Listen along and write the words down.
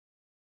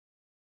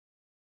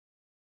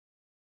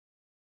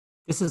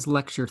This is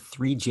lecture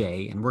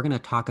 3J, and we're going to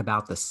talk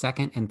about the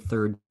second and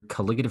third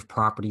colligative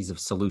properties of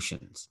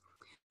solutions.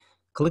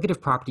 Colligative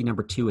property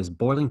number 2 is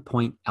boiling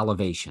point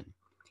elevation.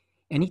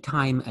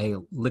 Anytime a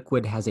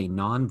liquid has a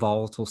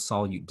non-volatile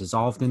solute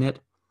dissolved in it,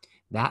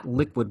 that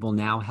liquid will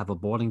now have a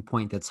boiling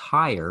point that's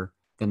higher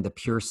than the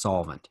pure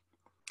solvent.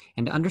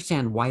 And to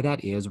understand why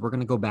that is, we're going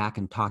to go back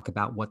and talk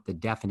about what the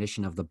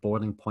definition of the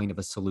boiling point of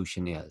a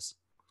solution is.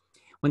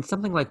 When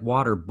something like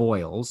water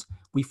boils,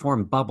 we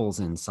form bubbles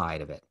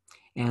inside of it.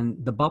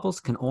 And the bubbles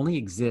can only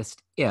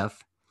exist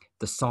if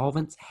the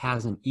solvent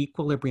has an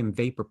equilibrium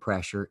vapor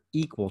pressure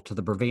equal to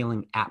the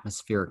prevailing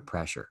atmospheric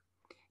pressure.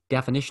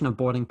 Definition of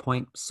boiling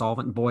point: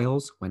 solvent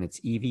boils when its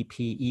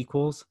EVP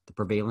equals the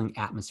prevailing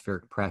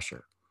atmospheric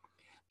pressure.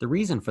 The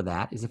reason for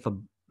that is if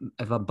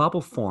a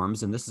bubble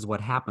forms, and this is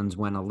what happens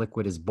when a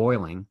liquid is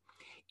boiling,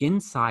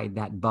 inside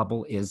that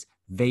bubble is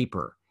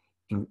vapor.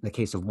 In the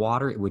case of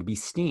water, it would be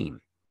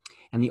steam.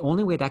 And the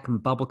only way that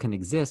bubble can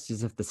exist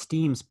is if the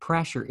steam's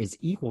pressure is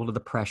equal to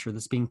the pressure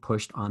that's being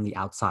pushed on the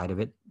outside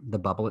of it, the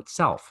bubble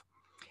itself.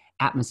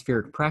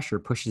 Atmospheric pressure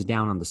pushes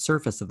down on the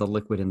surface of the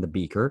liquid in the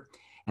beaker,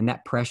 and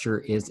that pressure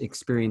is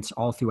experienced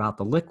all throughout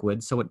the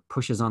liquid, so it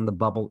pushes on the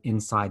bubble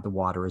inside the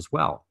water as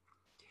well.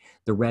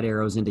 The red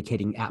arrows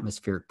indicating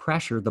atmospheric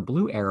pressure, the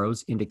blue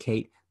arrows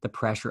indicate the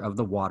pressure of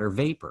the water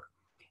vapor.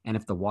 And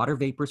if the water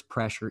vapor's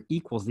pressure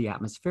equals the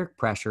atmospheric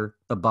pressure,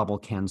 the bubble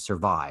can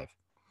survive.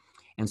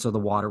 And so the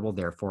water will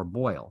therefore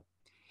boil.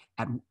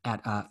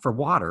 For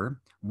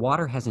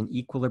water has an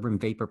equilibrium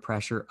vapor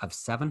pressure of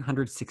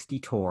 760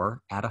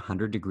 torr at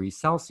 100 degrees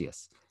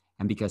Celsius.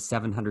 And because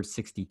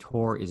 760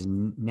 torr is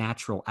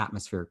natural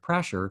atmospheric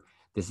pressure,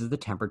 this is the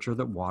temperature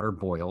that water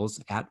boils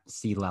at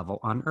sea level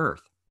on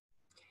Earth.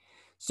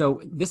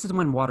 So this is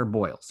when water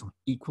boils.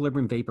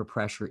 Equilibrium vapor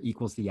pressure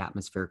equals the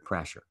atmospheric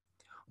pressure.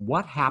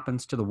 What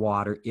happens to the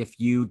water if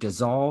you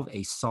dissolve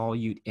a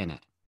solute in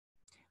it?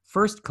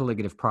 First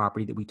colligative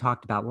property that we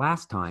talked about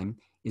last time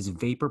is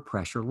vapor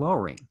pressure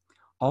lowering.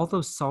 All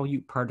those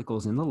solute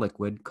particles in the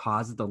liquid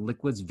cause the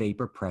liquid's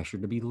vapor pressure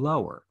to be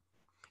lower.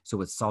 So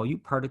with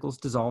solute particles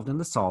dissolved in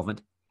the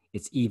solvent,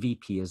 its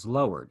EVP is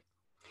lowered.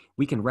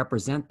 We can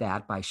represent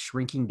that by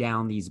shrinking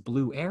down these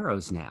blue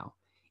arrows now.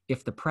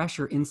 If the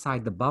pressure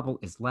inside the bubble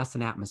is less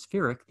than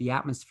atmospheric, the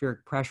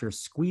atmospheric pressure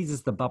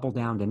squeezes the bubble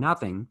down to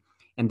nothing,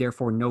 and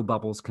therefore no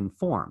bubbles can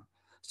form.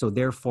 So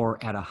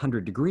therefore, at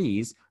 100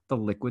 degrees, the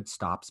liquid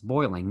stops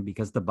boiling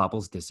because the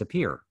bubbles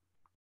disappear.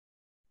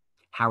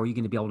 How are you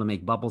going to be able to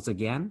make bubbles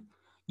again?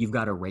 You've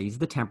got to raise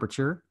the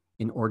temperature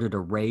in order to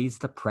raise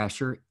the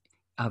pressure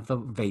of the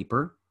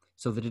vapor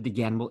so that it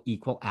again will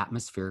equal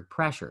atmospheric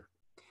pressure.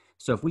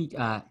 So if we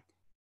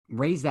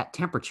raise that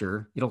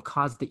temperature, it'll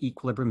cause the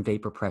equilibrium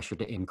vapor pressure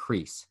to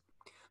increase.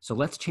 So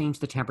let's change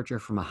the temperature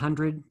from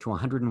 100 to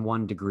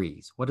 101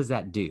 degrees. What does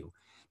that do?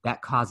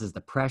 That causes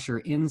the pressure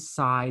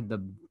inside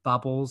the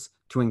bubbles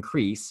to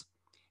increase,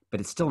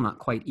 but it's still not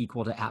quite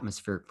equal to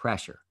atmospheric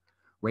pressure.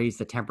 Raise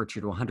the temperature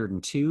to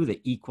 102,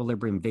 the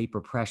equilibrium vapor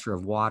pressure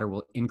of water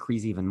will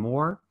increase even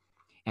more.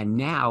 And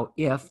now,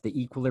 if the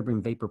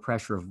equilibrium vapor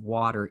pressure of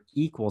water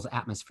equals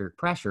atmospheric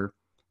pressure,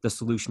 the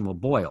solution will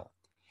boil.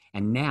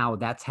 And now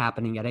that's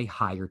happening at a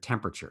higher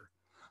temperature.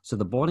 So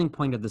the boiling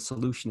point of the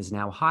solution is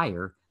now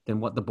higher than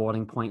what the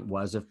boiling point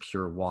was of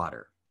pure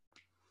water.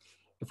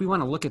 If we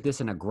want to look at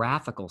this in a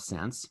graphical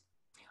sense,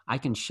 I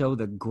can show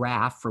the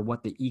graph for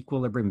what the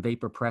equilibrium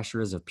vapor pressure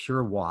is of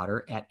pure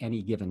water at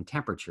any given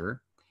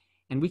temperature.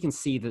 And we can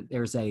see that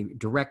there's a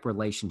direct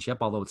relationship,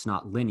 although it's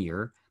not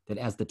linear, that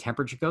as the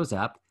temperature goes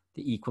up,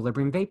 the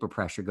equilibrium vapor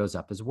pressure goes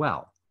up as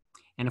well.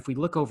 And if we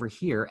look over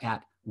here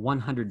at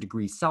 100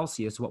 degrees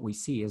Celsius, what we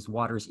see is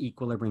water's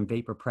equilibrium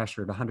vapor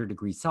pressure at 100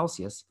 degrees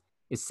Celsius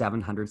is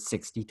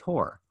 760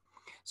 torr.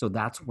 So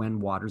that's when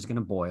water is going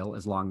to boil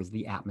as long as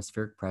the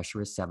atmospheric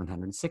pressure is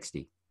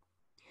 760.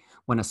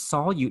 When a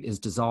solute is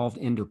dissolved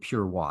into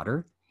pure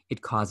water,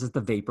 it causes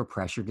the vapor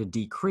pressure to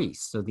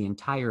decrease. So the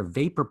entire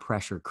vapor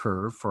pressure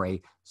curve for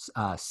a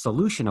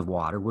solution of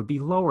water would be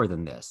lower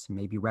than this,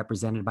 maybe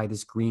represented by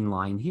this green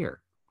line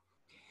here.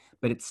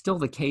 But it's still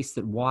the case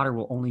that water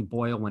will only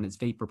boil when its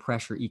vapor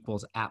pressure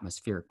equals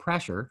atmospheric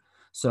pressure.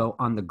 So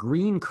on the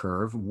green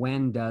curve,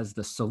 when does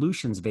the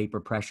solution's vapor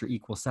pressure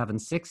equal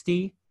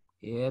 760?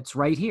 It's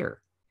right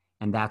here,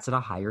 and that's at a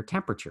higher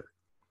temperature.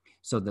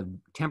 So the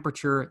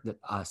temperature that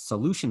a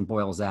solution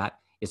boils at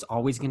is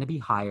always going to be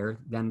higher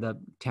than the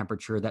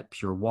temperature that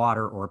pure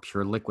water or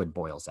pure liquid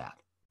boils at.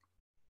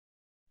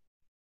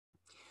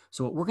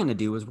 So what we're going to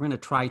do is we're going to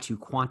try to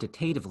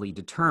quantitatively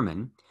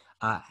determine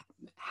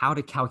how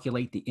to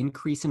calculate the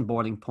increase in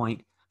boiling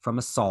point from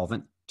a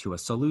solvent to a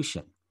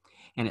solution.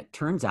 And it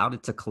turns out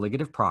it's a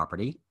colligative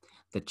property.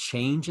 The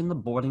change in the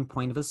boiling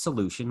point of a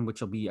solution,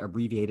 which will be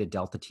abbreviated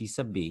delta T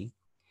sub B,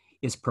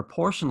 is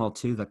proportional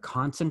to the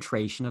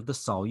concentration of the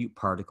solute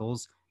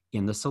particles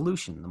in the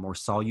solution. The more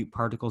solute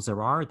particles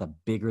there are, the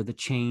bigger the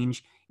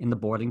change in the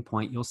boiling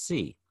point you'll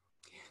see.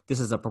 This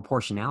is a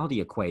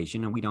proportionality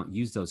equation, and we don't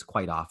use those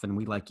quite often.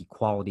 We like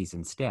equalities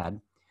instead.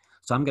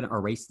 So I'm going to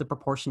erase the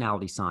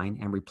proportionality sign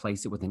and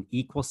replace it with an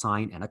equal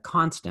sign and a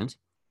constant.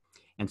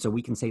 And so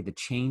we can say the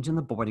change in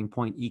the boiling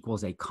point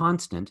equals a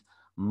constant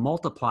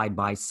multiplied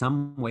by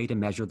some way to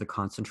measure the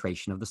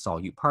concentration of the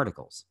solute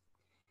particles.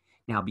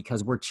 Now,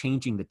 because we're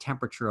changing the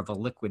temperature of a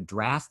liquid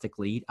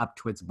drastically up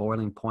to its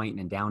boiling point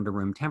and down to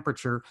room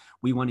temperature,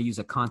 we want to use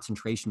a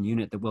concentration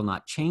unit that will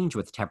not change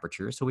with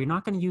temperature. So we're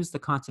not going to use the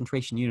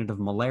concentration unit of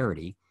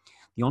molarity.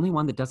 The only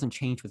one that doesn't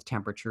change with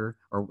temperature,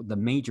 or the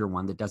major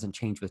one that doesn't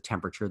change with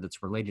temperature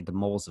that's related to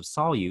moles of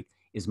solute,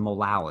 is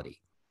molality.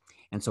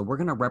 And so we're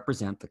going to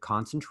represent the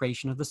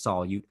concentration of the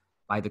solute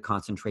by the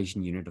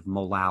concentration unit of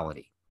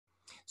molality.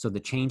 So the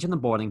change in the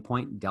boiling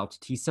point, delta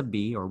T sub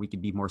B, or we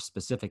could be more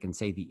specific and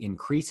say the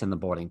increase in the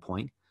boiling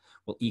point,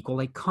 will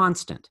equal a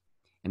constant.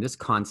 And this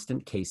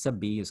constant, K sub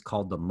B, is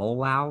called the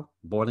molal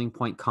boiling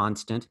point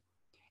constant,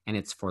 and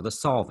it's for the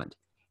solvent.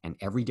 And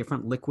every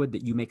different liquid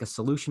that you make a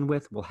solution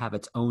with will have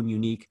its own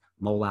unique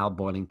molal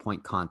boiling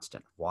point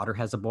constant. Water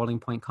has a boiling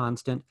point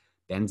constant,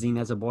 benzene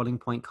has a boiling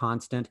point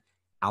constant,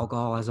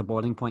 alcohol has a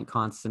boiling point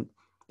constant.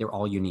 They're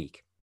all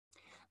unique.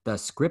 The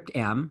script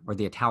M, or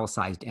the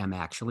italicized M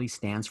actually,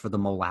 stands for the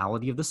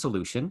molality of the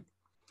solution.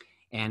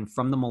 And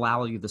from the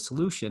molality of the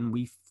solution,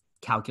 we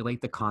calculate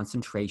the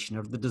concentration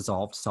of the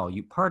dissolved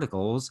solute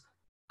particles,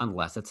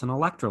 unless it's an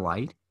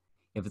electrolyte.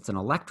 If it's an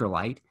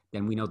electrolyte,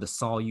 then we know the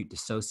solute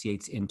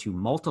dissociates into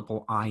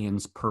multiple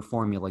ions per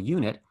formula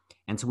unit.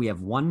 And so we have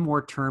one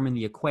more term in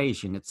the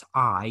equation. It's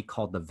I,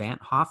 called the Van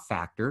Hoff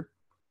factor.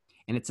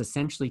 And it's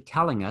essentially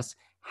telling us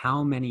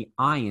how many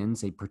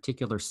ions a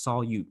particular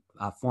solute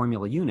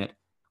formula unit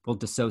will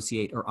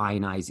dissociate or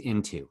ionize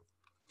into.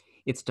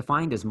 It's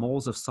defined as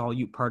moles of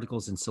solute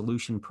particles in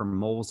solution per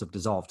moles of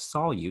dissolved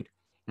solute.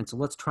 And so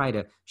let's try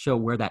to show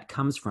where that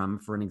comes from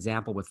for an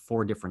example with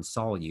 4 different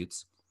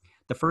solutes.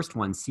 The first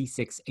one,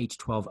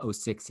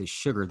 C6H12O6, is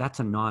sugar. That's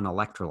a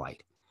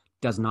non-electrolyte.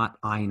 Does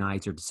not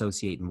ionize or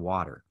dissociate in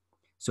water.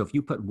 So if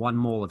you put 1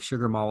 mole of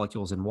sugar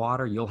molecules in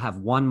water, you'll have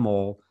 1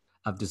 mole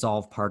of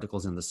dissolved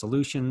particles in the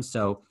solution.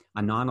 So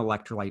a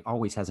non-electrolyte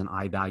always has an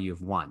I value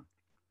of 1.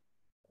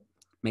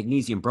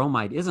 Magnesium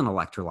bromide is an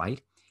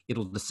electrolyte.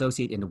 It'll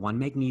dissociate into 1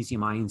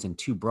 magnesium ions and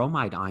 2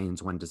 bromide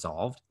ions when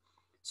dissolved.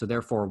 So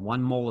therefore,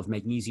 1 mole of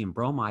magnesium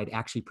bromide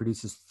actually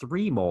produces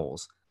 3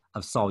 moles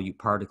of solute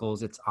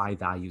particles. Its I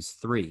value is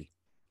 3.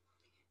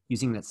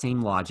 Using that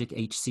same logic,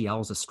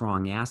 HCl is a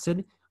strong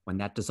acid. When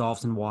that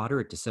dissolves in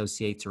water, it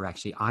dissociates or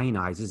actually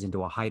ionizes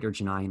into a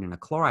hydrogen ion and a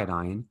chloride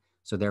ion.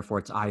 So therefore,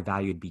 its I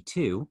value would be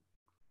 2.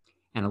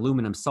 And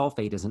aluminum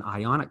sulfate is an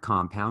ionic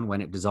compound. When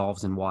it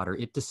dissolves in water,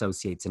 it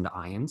dissociates into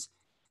ions.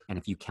 And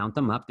if you count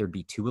them up, there'd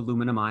be 2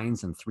 aluminum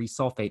ions and 3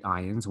 sulfate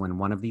ions when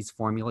one of these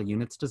formula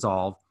units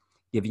dissolve,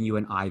 giving you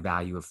an I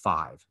value of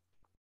 5.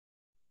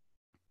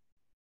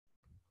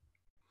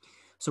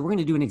 So we're going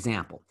to do an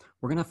example.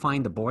 We're going to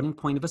find the boiling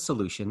point of a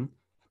solution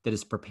that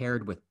is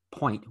prepared with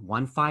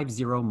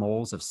 0.150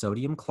 moles of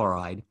sodium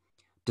chloride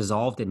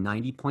dissolved in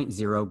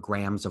 90.0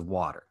 grams of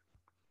water.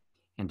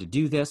 And to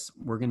do this,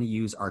 we're going to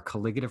use our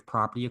colligative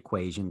property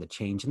equation. The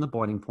change in the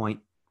boiling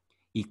point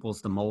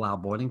equals the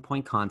molal boiling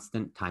point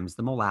constant times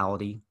the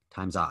molality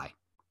times I.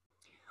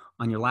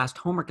 On your last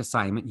homework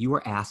assignment, you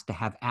were asked to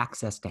have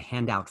access to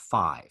handout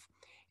 5.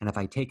 And if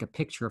I take a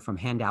picture from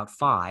handout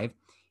 5,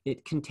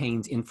 it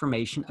contains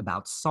information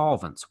about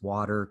solvents,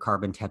 water,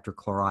 carbon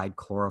tetrachloride,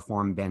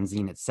 chloroform,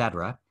 benzene,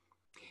 etc.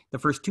 The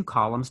first 2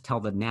 columns tell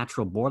the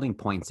natural boiling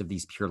points of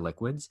these pure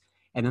liquids,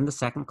 and then the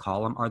second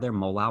column are their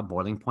molal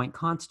boiling point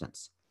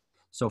constants.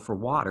 So for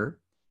water,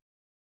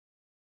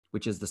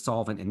 which is the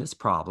solvent in this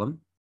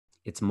problem,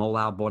 its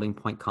molal boiling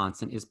point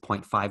constant is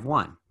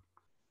 0.51.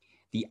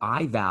 The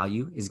I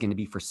value is going to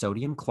be for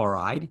sodium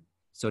chloride.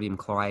 Sodium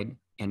chloride,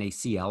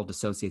 NaCl,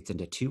 dissociates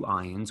into 2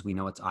 ions. We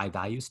know its I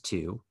value is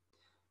 2.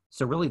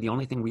 So really the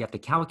only thing we have to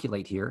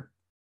calculate here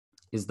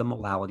is the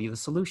molality of the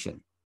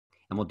solution.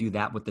 And we'll do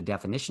that with the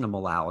definition of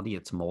molality.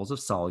 It's moles of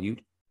solute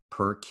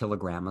per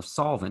kilogram of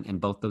solvent,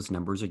 and both those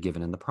numbers are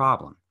given in the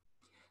problem.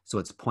 So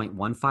it's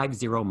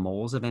 0.150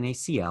 moles of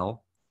NaCl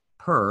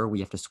per, we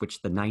have to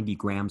switch the 90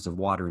 grams of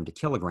water into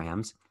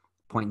kilograms,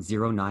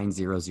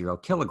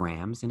 0.0900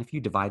 kilograms. And if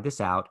you divide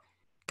this out,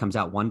 it comes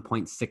out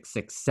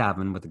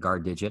 1.667 with the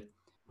guard digit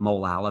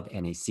molal of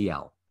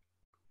NaCl.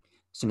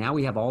 So now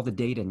we have all the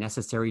data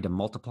necessary to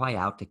multiply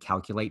out to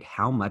calculate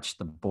how much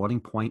the boiling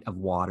point of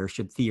water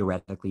should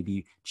theoretically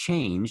be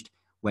changed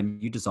when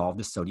you dissolve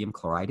the sodium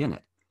chloride in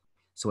it.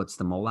 So it's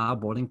the molal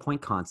boiling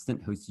point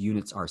constant, whose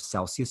units are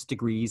Celsius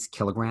degrees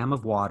kilogram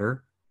of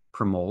water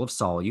per mole of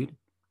solute,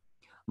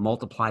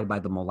 multiplied by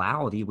the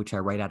molality, which I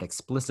write out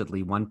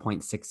explicitly,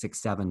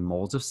 1.667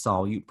 moles of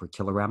solute per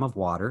kilogram of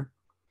water.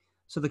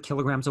 So the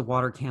kilograms of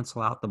water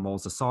cancel out, the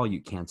moles of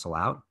solute cancel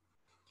out.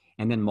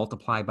 And then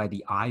multiply by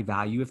the I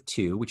value of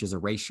 2, which is a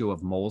ratio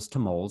of moles to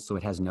moles, so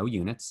it has no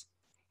units.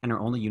 And our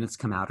only units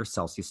come out are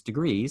Celsius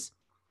degrees.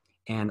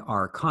 And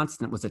our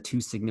constant was a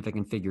 2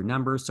 significant figure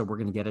number, so we're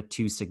going to get a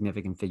 2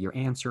 significant figure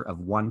answer of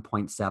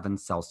 1.7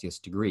 Celsius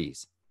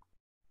degrees.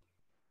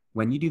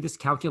 When you do this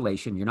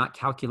calculation, you're not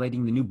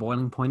calculating the new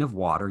boiling point of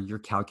water, you're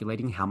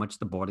calculating how much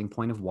the boiling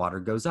point of water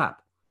goes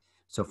up.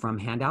 So from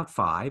handout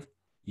 5,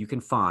 you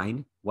can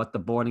find what the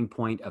boiling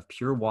point of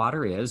pure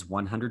water is,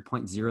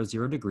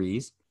 100.00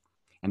 degrees,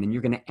 and then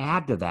you're going to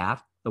add to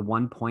that the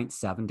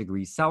 1.7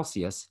 degrees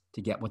Celsius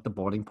to get what the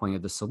boiling point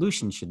of the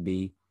solution should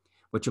be,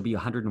 which will be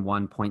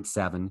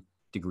 101.7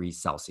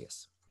 degrees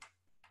Celsius.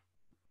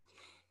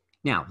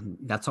 Now,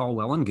 that's all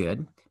well and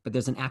good, but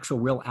there's an actual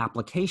real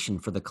application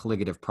for the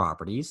colligative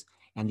properties,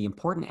 and the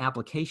important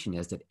application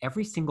is that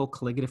every single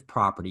colligative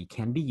property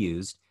can be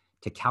used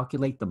to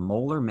calculate the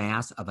molar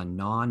mass of a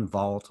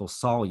non-volatile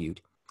solute.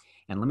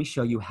 And let me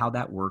show you how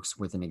that works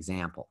with an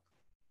example.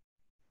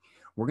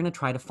 We're going to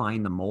try to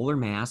find the molar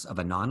mass of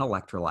a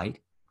non-electrolyte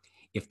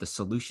if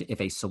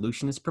a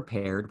solution is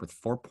prepared with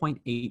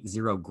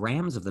 4.80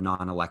 grams of the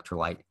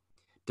non-electrolyte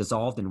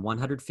dissolved in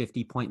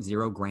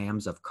 150.0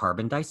 grams of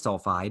carbon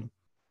disulfide,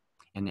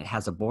 and it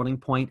has a boiling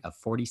point of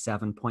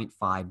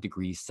 47.5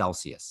 degrees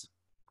Celsius.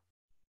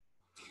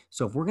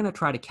 So if we're going to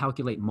try to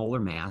calculate molar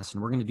mass,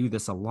 and we're going to do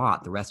this a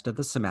lot the rest of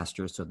the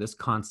semester, so this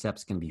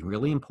concept's going to be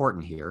really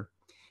important here,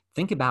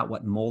 think about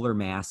what molar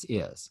mass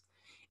is.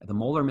 The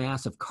molar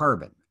mass of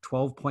carbon,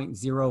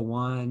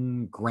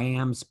 12.01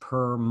 grams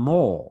per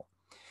mole.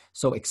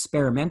 So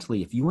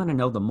experimentally, if you want to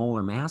know the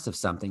molar mass of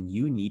something,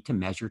 you need to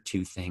measure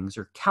two things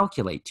or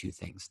calculate two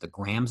things, the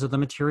grams of the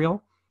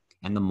material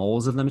and the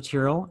moles of the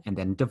material, and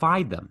then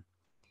divide them.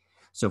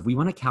 So if we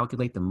want to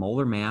calculate the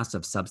molar mass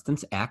of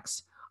substance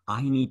X,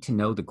 I need to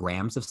know the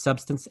grams of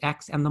substance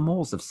X and the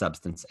moles of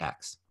substance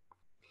X.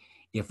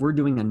 If we're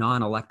doing a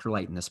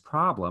non-electrolyte in this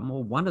problem,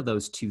 well, one of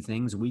those two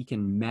things we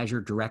can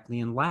measure directly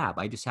in lab.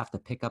 I just have to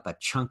pick up a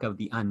chunk of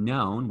the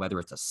unknown, whether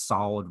it's a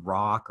solid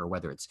rock or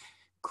whether it's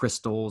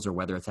crystals or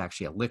whether it's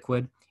actually a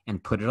liquid,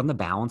 and put it on the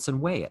balance and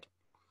weigh it.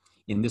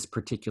 In this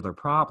particular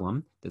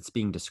problem that's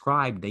being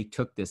described, they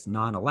took this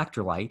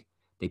non-electrolyte,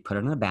 they put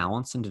it on a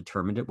balance and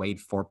determined it weighed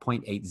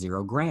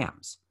 4.80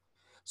 grams.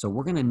 So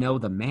we're going to know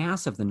the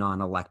mass of the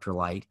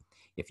non-electrolyte.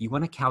 If you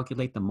want to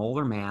calculate the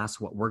molar mass,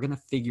 what we're going to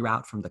figure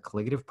out from the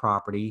colligative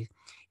property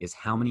is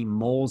how many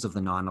moles of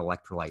the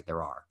non-electrolyte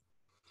there are.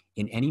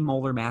 In any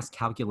molar mass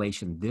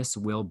calculation, this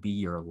will be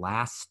your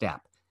last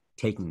step,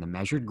 taking the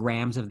measured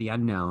grams of the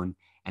unknown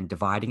and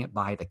dividing it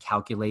by the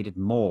calculated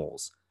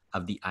moles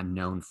of the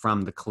unknown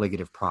from the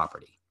colligative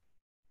property.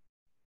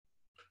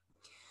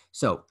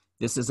 So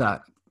this is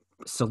a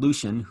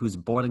solution whose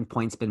boiling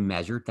point's been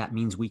measured. That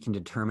means we can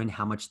determine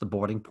how much the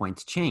boiling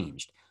point's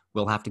changed.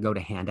 We'll have to go to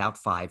handout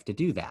 5 to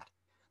do that.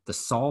 The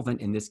solvent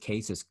in this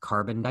case is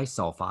carbon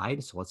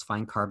disulfide. So let's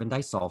find carbon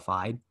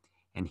disulfide.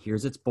 And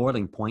here's its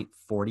boiling point,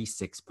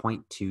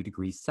 46.2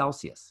 degrees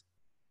Celsius.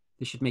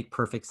 This should make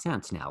perfect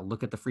sense now.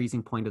 Look at the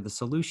freezing point of the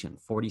solution,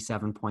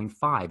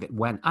 47.5. It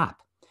went up.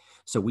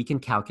 So we can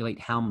calculate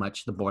how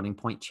much the boiling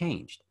point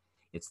changed.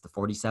 It's the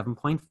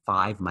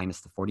 47.5 minus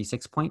the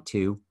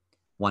 46.2,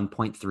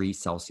 1.3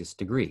 Celsius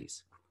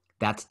degrees.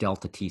 That's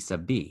delta T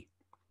sub B.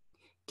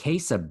 K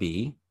sub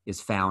B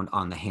is found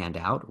on the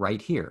handout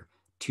right here,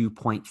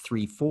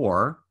 2.34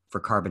 for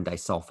carbon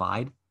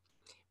disulfide.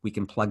 We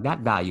can plug that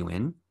value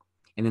in.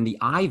 And then the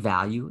I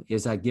value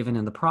is given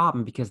in the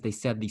problem because they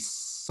said the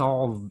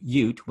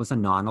solute was a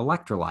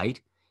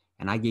non-electrolyte.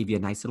 And I gave you a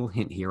nice little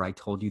hint here. I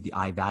told you the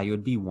I value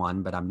would be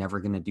 1, but I'm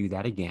never going to do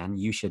that again.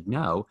 You should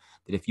know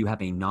that if you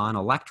have a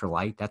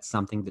non-electrolyte, that's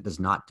something that does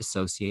not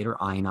dissociate or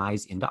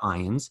ionize into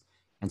ions.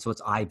 And so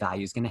its I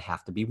value is going to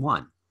have to be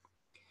 1.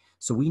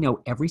 So we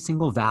know every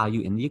single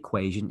value in the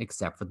equation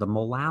except for the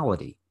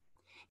molality.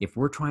 If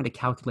we're trying to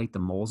calculate the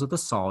moles of the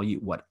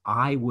solute, what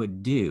I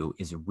would do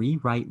is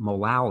rewrite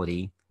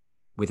molality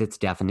with its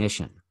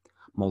definition.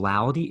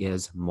 Molality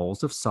is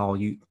moles of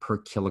solute per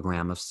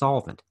kilogram of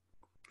solvent.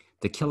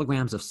 The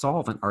kilograms of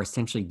solvent are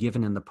essentially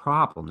given in the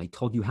problem. They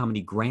told you how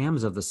many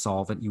grams of the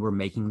solvent you were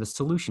making the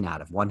solution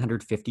out of,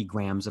 150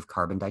 grams of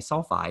carbon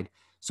disulfide,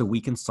 so we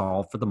can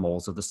solve for the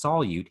moles of the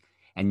solute,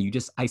 and you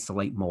just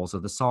isolate moles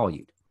of the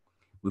solute.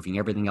 Moving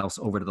everything else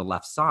over to the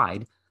left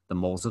side, the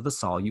moles of the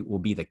solute will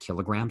be the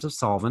kilograms of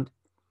solvent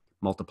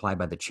multiplied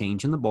by the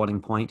change in the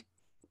boiling point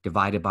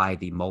divided by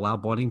the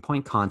molal boiling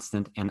point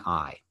constant and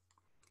I.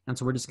 And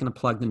so we're just going to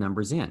plug the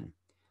numbers in.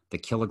 The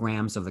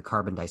kilograms of the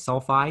carbon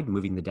disulfide,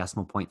 moving the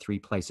decimal point 3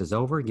 places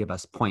over, give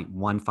us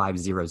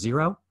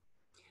 0.1500.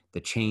 The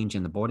change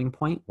in the boiling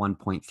point,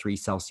 1.3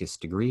 Celsius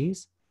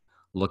degrees.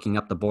 Looking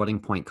up the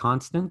boiling point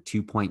constant,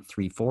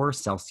 2.34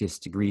 Celsius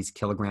degrees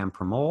kilogram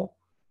per mole.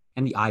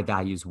 And the I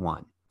value is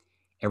 1.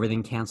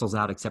 Everything cancels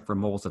out except for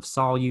moles of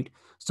solute.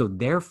 So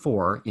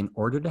therefore, in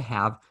order to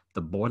have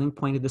the boiling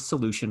point of the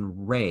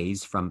solution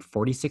raised from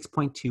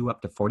 46.2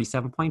 up to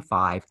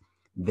 47.5,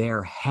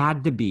 there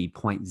had to be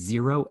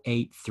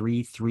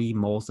 0.0833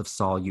 moles of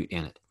solute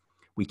in it.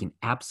 We can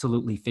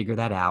absolutely figure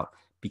that out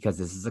because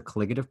this is a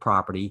colligative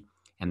property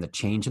and the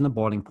change in the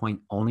boiling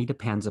point only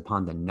depends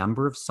upon the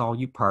number of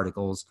solute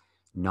particles,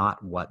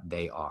 not what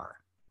they are.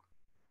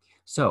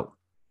 So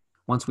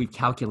once we've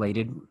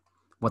calculated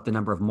what the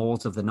number of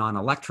moles of the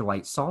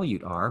non-electrolyte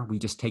solute are, we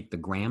just take the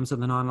grams of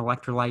the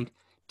non-electrolyte,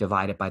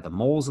 divide it by the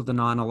moles of the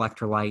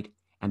non-electrolyte,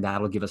 and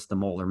that'll give us the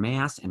molar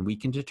mass, and we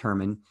can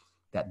determine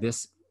that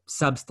this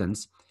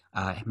substance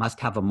must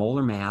have a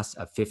molar mass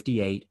of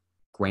 58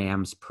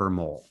 grams per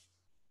mole.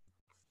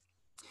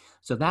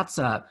 So that's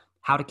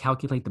how to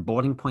calculate the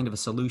boiling point of a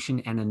solution,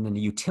 and then the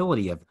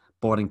utility of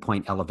boiling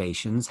point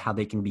elevations, how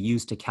they can be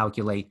used to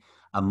calculate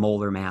a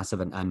molar mass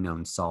of an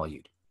unknown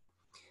solute.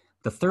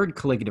 The third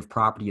colligative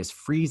property is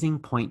freezing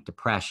point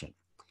depression.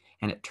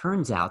 And it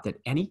turns out that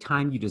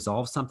anytime you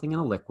dissolve something in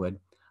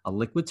a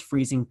liquid's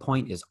freezing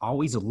point is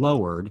always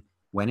lowered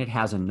when it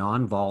has a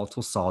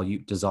non-volatile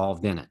solute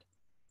dissolved in it.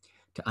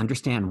 To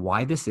understand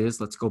why this is,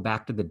 let's go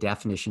back to the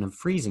definition of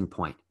freezing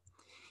point.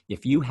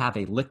 If you have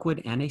a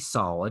liquid and a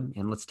solid,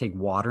 and let's take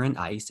water and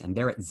ice, and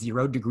they're at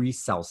 0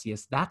 degrees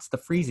Celsius, that's the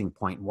freezing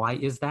point. Why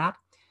is that?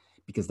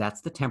 Because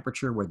that's the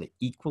temperature where the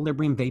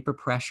equilibrium vapor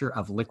pressure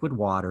of liquid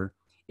water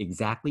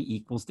exactly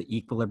equals the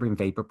equilibrium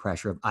vapor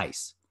pressure of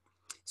ice.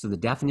 So the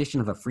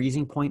definition of a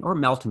freezing point or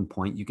melting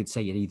point, you could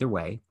say it either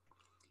way,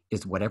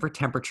 is whatever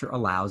temperature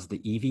allows the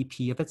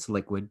EVP of its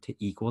liquid to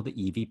equal the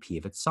EVP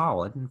of its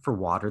solid. And for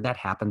water, that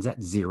happens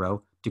at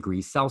 0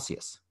 degrees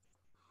Celsius.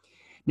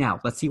 Now,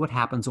 let's see what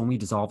happens when we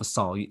dissolve a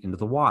solute into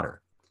the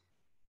water.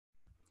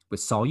 With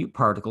solute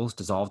particles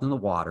dissolved in the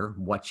water,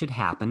 what should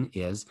happen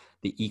is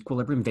the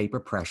equilibrium vapor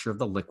pressure of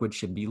the liquid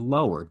should be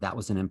lowered. That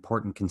was an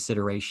important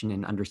consideration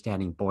in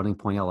understanding boiling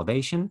point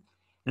elevation,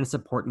 and it's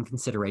an important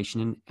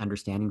consideration in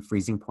understanding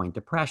freezing point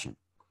depression.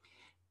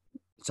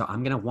 So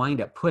I'm going to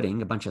wind up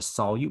putting a bunch of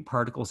solute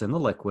particles in the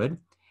liquid,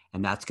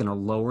 and that's going to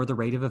lower the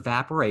rate of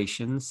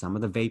evaporation. Some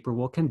of the vapor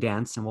will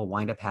condense, and we'll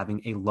wind up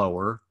having a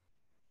lower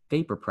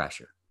vapor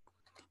pressure.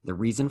 The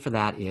reason for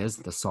that is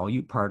the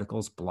solute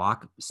particles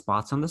block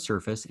spots on the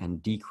surface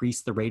and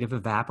decrease the rate of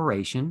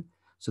evaporation.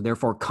 So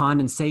therefore,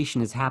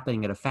 condensation is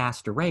happening at a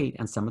faster rate,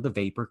 and some of the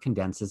vapor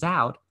condenses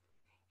out,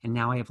 and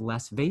now I have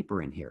less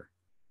vapor in here.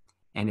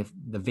 And if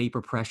the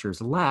vapor pressure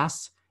is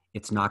less,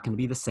 it's not going to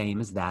be the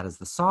same as that as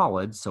the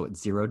solid. So at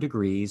 0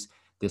 degrees,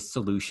 this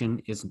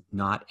solution is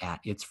not at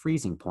its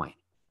freezing point.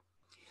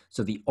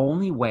 So the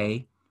only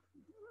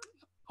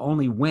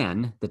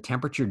when the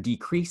temperature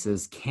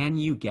decreases can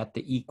you get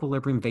the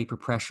equilibrium vapor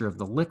pressure of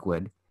the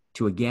liquid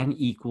to again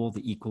equal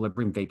the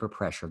equilibrium vapor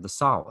pressure of the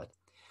solid.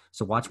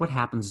 So watch what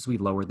happens as we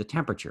lower the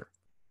temperature.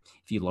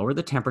 If you lower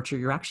the temperature,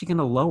 you're actually going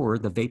to lower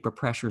the vapor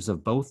pressures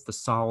of both the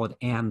solid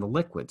and the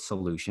liquid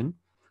solution.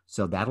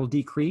 So that'll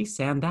decrease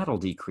and that'll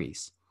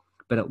decrease.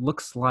 But it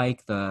looks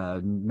like the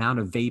amount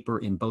of vapor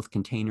in both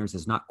containers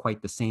is not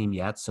quite the same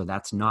yet, so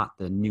that's not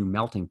the new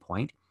melting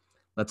point.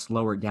 Let's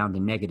lower it down to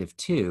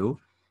 -2.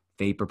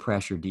 Vapor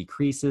pressure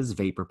decreases,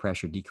 vapor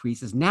pressure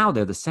decreases. Now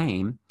they're the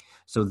same.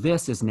 So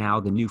this is now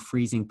the new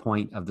freezing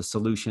point of the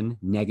solution,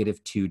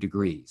 -2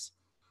 degrees.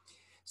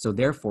 So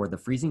therefore, the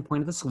freezing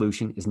point of the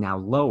solution is now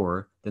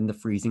lower than the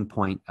freezing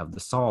point of the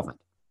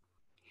solvent.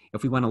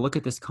 If we want to look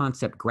at this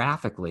concept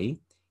graphically,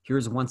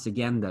 here's once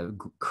again the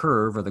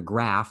curve or the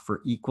graph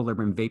for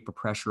equilibrium vapor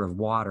pressure of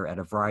water at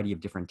a variety of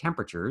different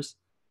temperatures.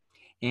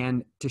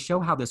 And to show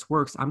how this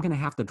works, I'm going to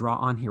have to draw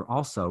on here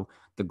also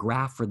the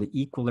graph for the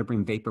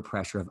equilibrium vapor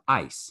pressure of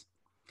ice.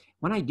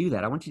 When I do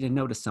that, I want you to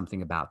notice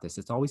something about this.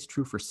 It's always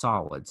true for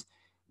solids.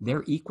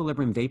 Their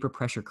equilibrium vapor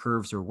pressure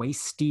curves are way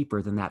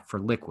steeper than that for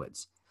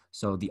liquids.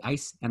 So the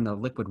ice and the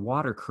liquid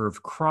water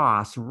curve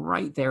cross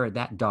right there at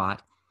that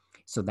dot.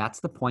 So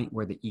that's the point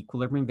where the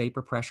equilibrium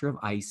vapor pressure of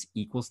ice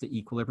equals the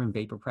equilibrium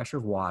vapor pressure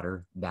of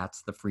water.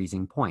 That's the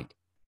freezing point.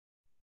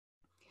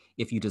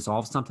 If you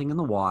dissolve something in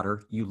the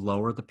water, you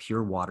lower the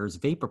pure water's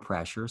vapor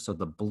pressure, so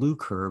the blue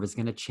curve is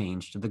going to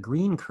change to the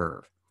green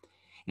curve.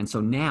 And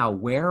so now,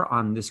 where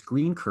on this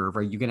green curve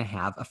are you going to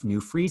have a new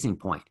freezing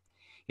point?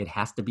 It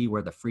has to be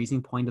where the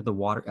freezing point of the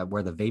water,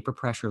 where the vapor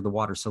pressure of the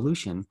water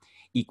solution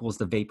equals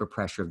the vapor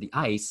pressure of the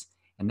ice,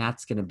 and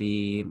that's going to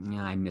be,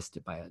 I missed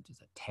it by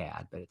just a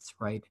tad, but it's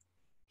right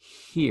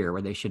here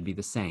where they should be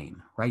the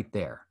same, right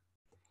there.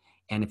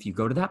 And if you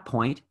go to that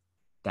point,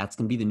 that's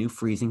going to be the new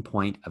freezing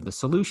point of the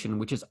solution,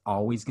 which is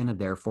always going to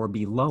therefore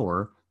be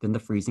lower than the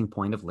freezing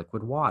point of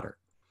liquid water.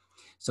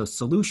 So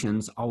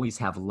solutions always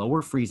have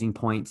lower freezing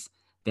points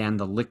than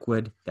the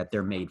liquid that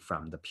they're made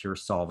from, the pure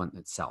solvent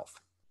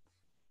itself.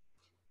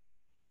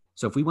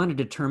 So if we want to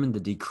determine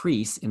the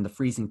decrease in the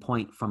freezing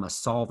point from a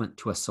solvent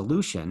to a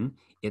solution,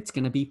 it's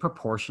going to be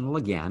proportional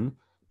again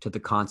to the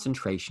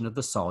concentration of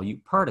the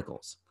solute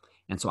particles.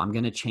 And so I'm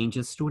going to change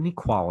this to an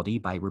equality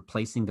by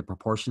replacing the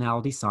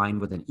proportionality sign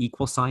with an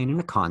equal sign and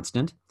a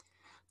constant.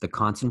 The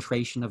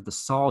concentration of the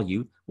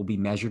solute will be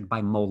measured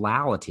by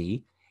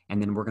molality,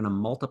 and then we're going to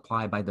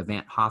multiply by the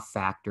Van Hoff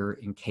factor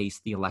in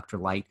case the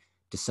electrolyte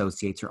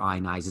dissociates or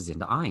ionizes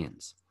into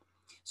ions.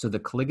 So the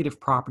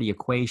colligative property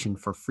equation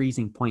for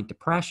freezing point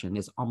depression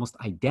is almost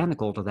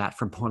identical to that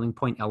for boiling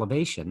point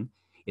elevation.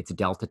 It's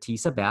delta T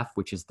sub F,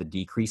 which is the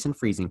decrease in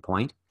freezing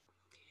point,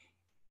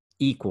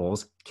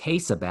 equals K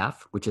sub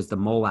F, which is the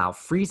molal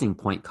freezing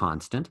point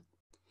constant.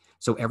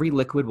 So every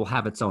liquid will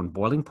have its own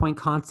boiling point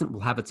constant,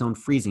 will have its own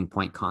freezing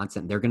point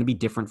constant. They're going to be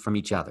different from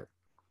each other.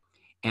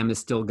 M is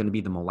still going to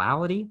be the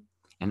molality,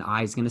 and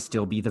I is going to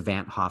still be the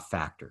Van't Hoff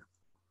factor.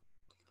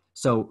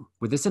 So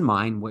with this in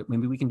mind,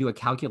 maybe we can do a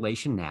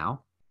calculation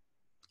now,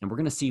 and we're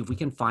going to see if we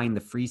can find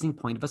the freezing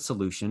point of a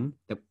solution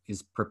that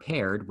is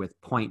prepared with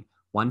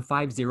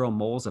 0.150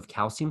 moles of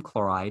calcium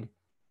chloride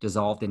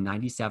dissolved in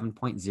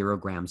 97.0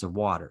 grams of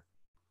water.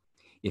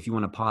 If you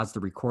want to pause the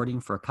recording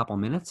for a couple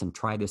minutes and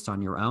try this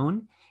on your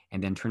own,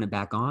 and then turn it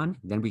back on,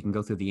 then we can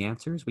go through the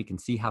answers. We can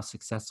see how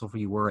successful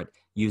you were at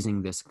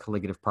using this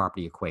colligative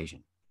property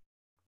equation.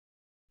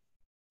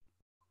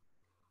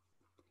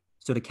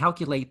 So to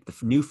calculate the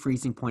new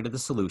freezing point of the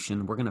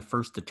solution, we're going to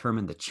first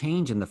determine the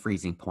change in the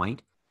freezing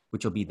point,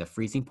 which will be the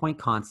freezing point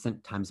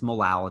constant times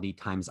molality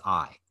times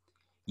I.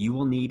 You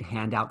will need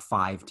handout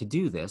 5 to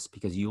do this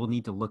because you will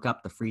need to look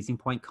up the freezing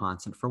point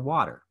constant for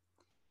water.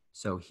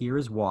 So here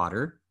is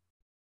water,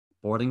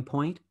 boiling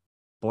point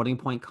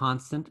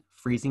constant,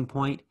 freezing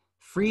point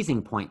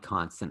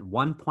constant,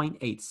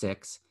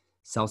 1.86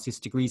 Celsius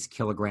degrees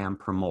kilogram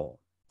per mole.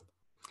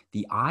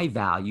 The I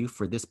value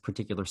for this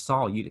particular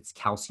solute, it's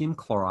calcium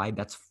chloride.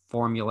 That's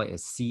formula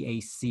is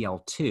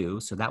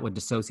CaCl2. So that would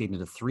dissociate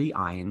into 3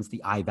 ions.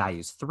 The I value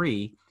is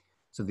 3.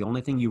 So the only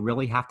thing you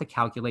really have to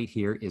calculate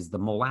here is the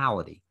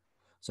molality.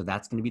 So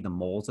that's going to be the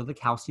moles of the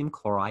calcium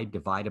chloride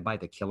divided by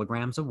the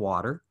kilograms of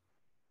water.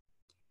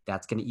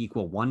 That's going to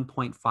equal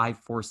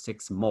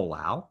 1.546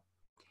 molal.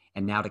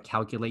 And now to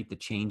calculate the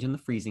change in the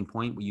freezing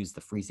point, we use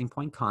the freezing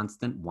point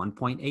constant,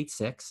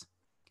 1.86.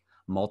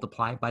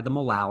 Multiply by the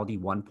molality,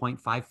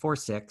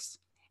 1.546,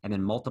 and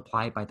then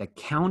multiply by the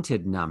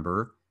counted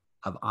number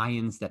of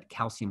ions that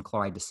calcium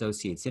chloride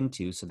dissociates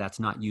into. So that's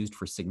not used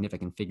for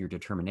significant figure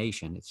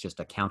determination. It's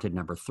just a counted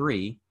number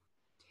 3.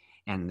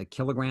 And the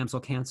kilograms will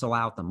cancel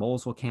out, the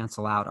moles will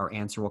cancel out, our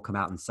answer will come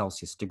out in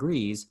Celsius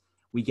degrees.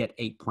 We get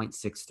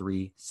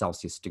 8.63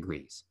 Celsius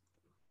degrees.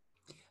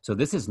 So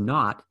this is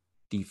not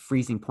the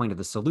freezing point of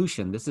the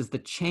solution. This is the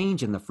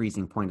change in the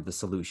freezing point of the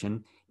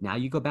solution. Now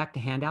you go back to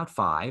handout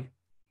 5,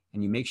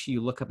 and you make sure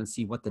you look up and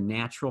see what the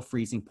natural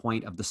freezing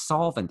point of the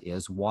solvent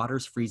is.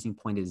 Water's freezing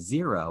point is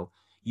 0.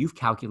 You've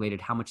calculated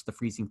how much the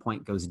freezing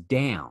point goes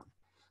down.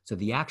 So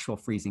the actual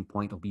freezing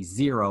point will be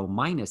 0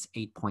 minus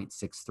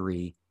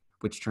 8.63,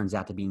 which turns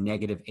out to be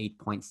negative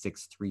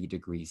 8.63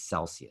 degrees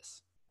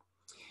Celsius.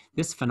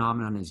 This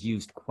phenomenon is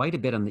used quite a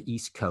bit on the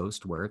East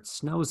Coast where it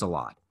snows a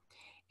lot.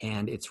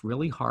 And it's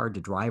really hard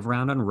to drive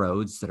around on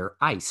roads that are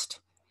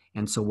iced.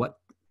 And so what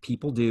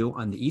people do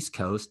on the East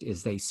Coast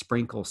is they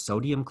sprinkle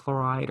sodium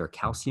chloride or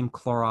calcium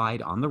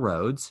chloride on the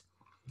roads.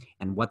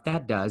 And what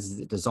that does is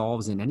it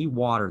dissolves in any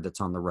water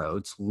that's on the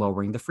roads,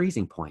 lowering the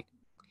freezing point.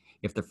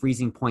 If the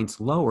freezing point's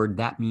lowered,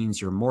 that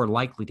means you're more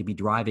likely to be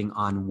driving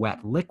on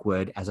wet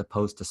liquid as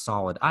opposed to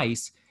solid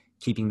ice,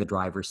 keeping the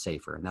driver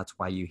safer. And that's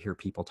why you hear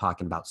people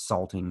talking about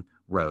salting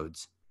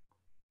roads.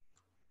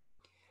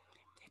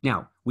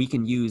 Now, we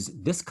can use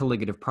this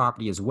colligative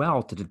property as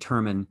well to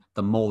determine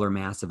the molar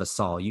mass of a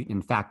solute.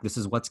 In fact, this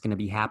is what's going to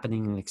be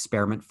happening in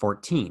experiment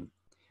 14.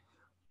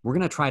 We're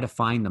going to try to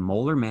find the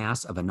molar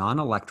mass of a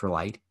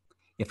non-electrolyte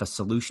if a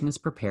solution is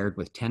prepared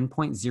with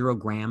 10.0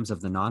 grams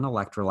of the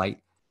non-electrolyte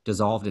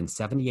dissolved in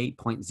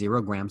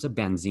 78.0 grams of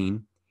benzene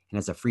and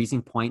has a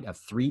freezing point of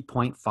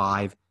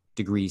 3.5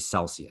 degrees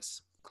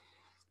Celsius.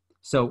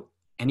 So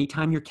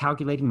anytime you're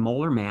calculating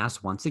molar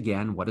mass, once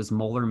again, what does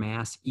molar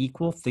mass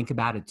equal? Think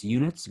about its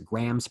units,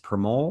 grams per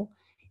mole.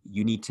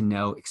 You need to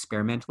know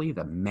experimentally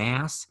the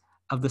mass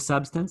of the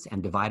substance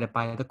and divide it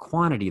by the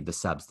quantity of the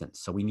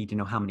substance. So we need to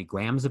know how many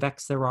grams of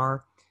X there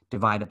are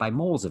divided by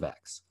moles of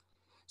X.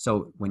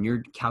 So when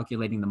you're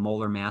calculating the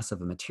molar mass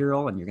of a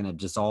material and you're going to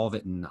dissolve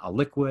it in a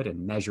liquid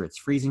and measure its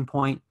freezing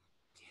point,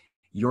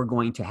 you're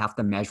going to have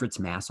to measure its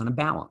mass on a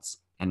balance.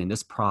 And in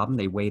this problem,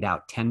 they weighed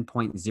out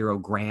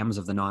 10.0 grams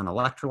of the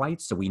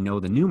non-electrolytes. So we know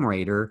the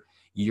numerator.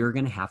 You're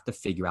going to have to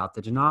figure out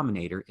the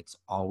denominator. It's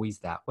always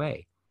that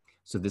way.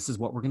 So this is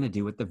what we're going to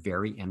do at the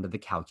very end of the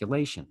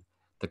calculation.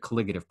 The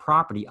colligative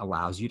property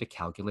allows you to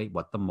calculate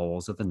what the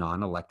moles of the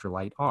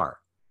non-electrolyte are.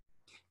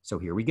 So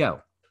here we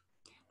go.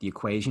 The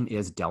equation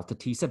is delta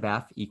T sub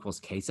F equals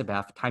K sub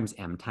F times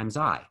M times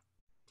I.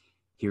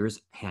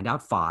 Here's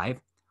handout 5.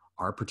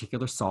 Our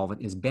particular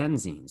solvent is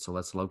benzene. So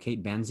let's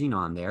locate benzene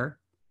on there.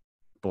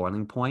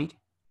 Boiling point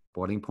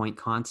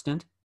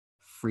constant,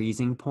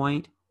 freezing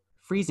point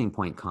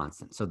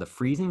constant. So the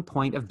freezing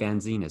point of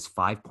benzene is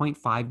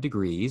 5.5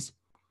 degrees.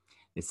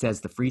 It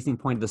says the freezing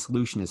point of the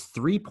solution is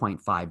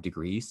 3.5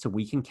 degrees, so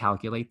we can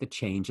calculate the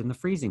change in the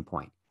freezing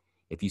point.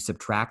 If you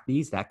subtract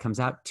these, that comes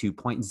out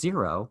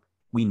 2.0.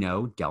 We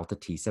know delta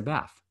T sub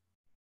F.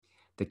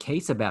 The K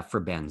sub F for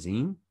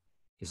benzene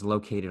is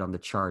located on the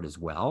chart as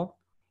well,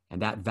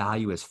 and that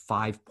value is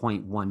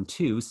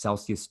 5.12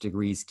 Celsius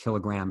degrees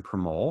kilogram per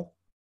mole.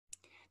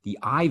 The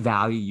I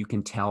value you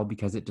can tell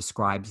because it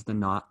describes the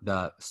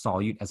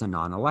solute as a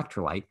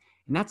non-electrolyte,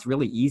 and that's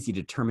really easy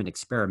to determine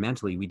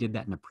experimentally. We did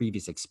that in a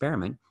previous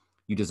experiment.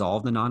 You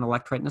dissolve the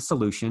non-electrolyte in a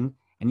solution,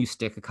 and you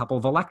stick a couple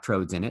of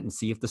electrodes in it and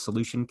see if the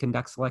solution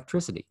conducts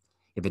electricity.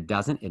 If it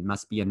doesn't, it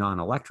must be a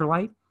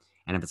non-electrolyte,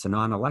 and if it's a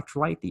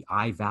non-electrolyte, the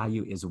I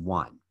value is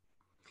 1.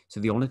 So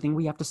the only thing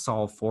we have to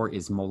solve for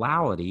is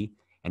molality.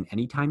 And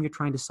anytime you're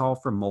trying to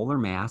solve for molar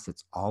mass,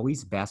 it's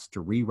always best to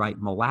rewrite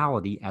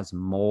molality as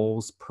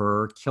moles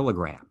per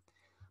kilogram.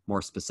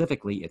 More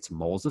specifically, it's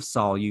moles of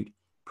solute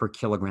per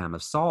kilogram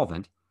of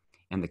solvent.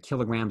 And the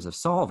kilograms of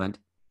solvent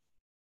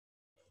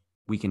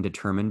we can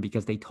determine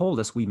because they told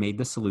us we made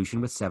the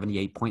solution with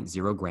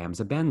 78.0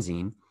 grams of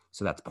benzene.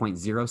 So that's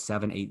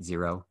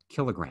 0.0780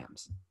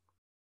 kilograms.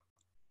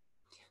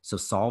 So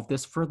solve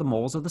this for the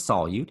moles of the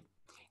solute,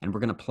 and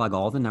we're going to plug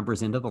all the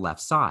numbers into the left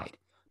side.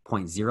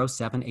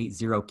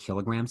 0.0780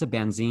 kilograms of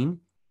benzene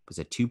was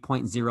a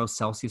 2.0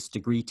 Celsius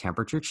degree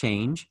temperature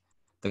change.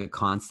 The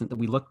constant that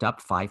we looked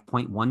up,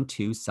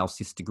 5.12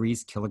 Celsius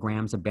degrees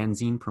kilograms of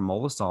benzene per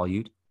mole of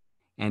solute,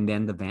 and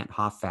then the Van't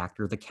Hoff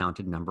factor, the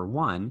counted number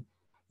 1.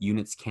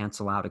 Units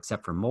cancel out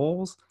except for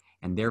moles,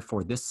 and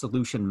therefore this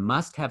solution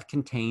must have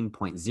contained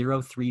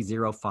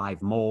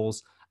 0.0305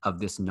 moles of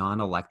this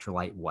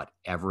non-electrolyte,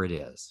 whatever it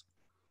is.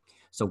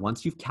 So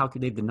once you've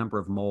calculated the number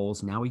of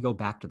moles, now we go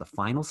back to the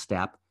final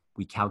step.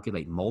 We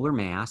calculate molar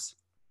mass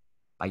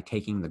by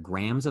taking the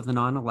grams of the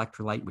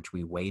non-electrolyte, which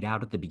we weighed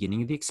out at the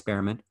beginning of the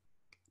experiment,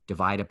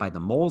 divided by the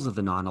moles of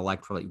the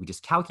non-electrolyte we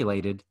just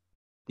calculated.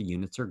 The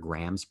units are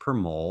grams per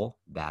mole.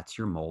 That's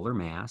your molar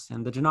mass.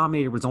 And the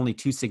denominator was only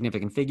 2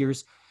 significant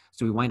figures,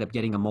 so we wind up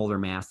getting a molar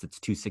mass that's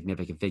 2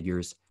 significant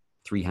figures,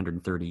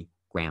 330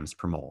 grams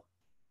per mole.